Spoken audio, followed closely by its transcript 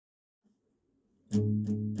Clock's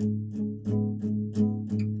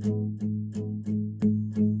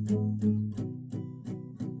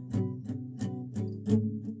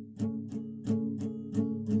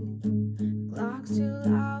too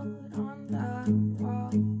loud on the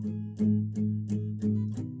wall.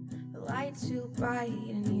 The light's too bright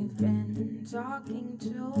and you've been talking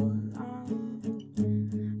too long.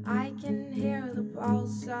 I can hear the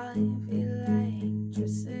pulse of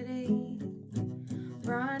electricity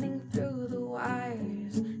running through the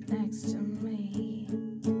wires next to me.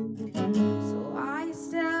 So I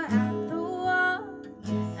stare at the wall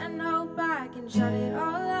and hope I can shut it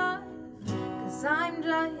all off, 'cause I'm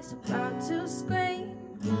just about to scream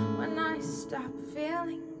when I stop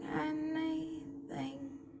feeling anything.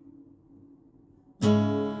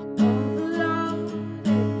 Overloaded,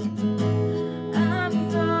 I'm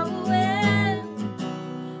throwing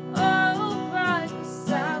all brightness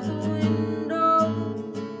out the window,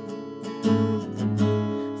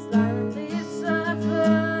 silently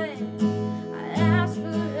suffering. I asked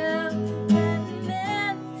for help and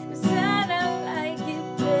then it sounded like it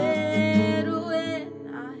better when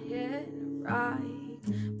I hit rock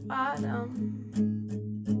bottom.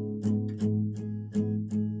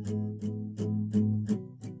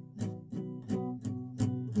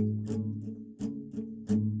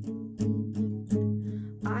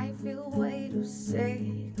 I feel way too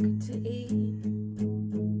sick to eat.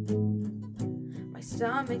 My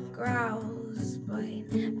stomach growls, but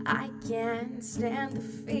I can't stand the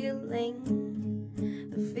feeling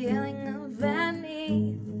of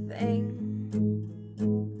anything.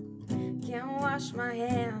 Can't wash my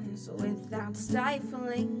hands without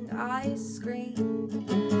stifling. I scream,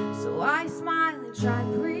 so I smile and try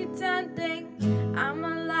pretending I'm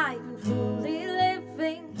alive and fully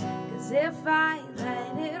living. 'Cause if I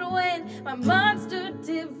let it win, my monster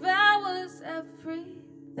devours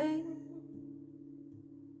everything.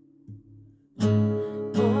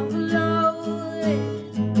 Overloaded,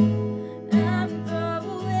 I'm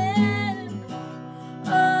throwing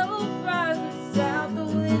all progress out the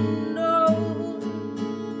window,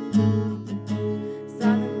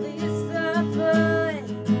 silently suffering.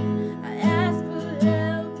 I asked for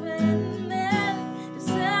help and then it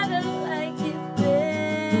sounded like it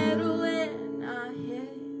better when I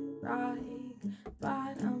hit rock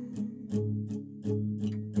bottom.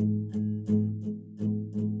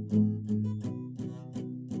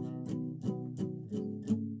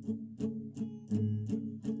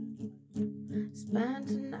 Spent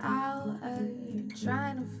an hour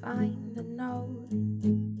trying to find the note.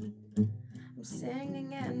 I'm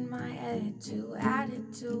singing in my head to add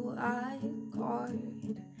it to a chord.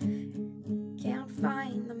 Can't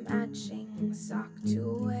find the matching sock to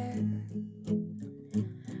wear,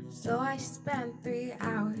 so I spent 3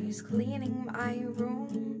 hours cleaning my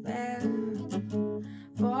room bare.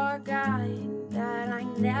 Forgot that I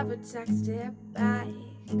never texted back.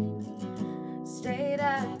 Stayed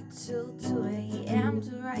up till 2 a.m.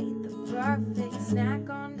 to write the perfect snack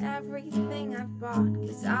on everything I bought,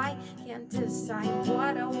 'cause I can't decide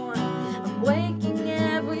what I want. I'm waking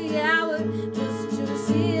every hour just to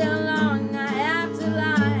see how long I have till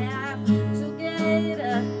I have to get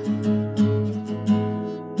up.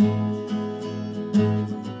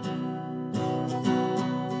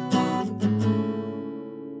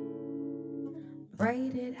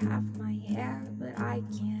 Braided half my hair, but I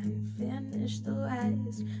can't finish the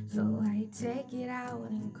rest. So I take it out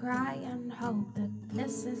and cry and hope that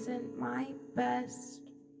this isn't my best.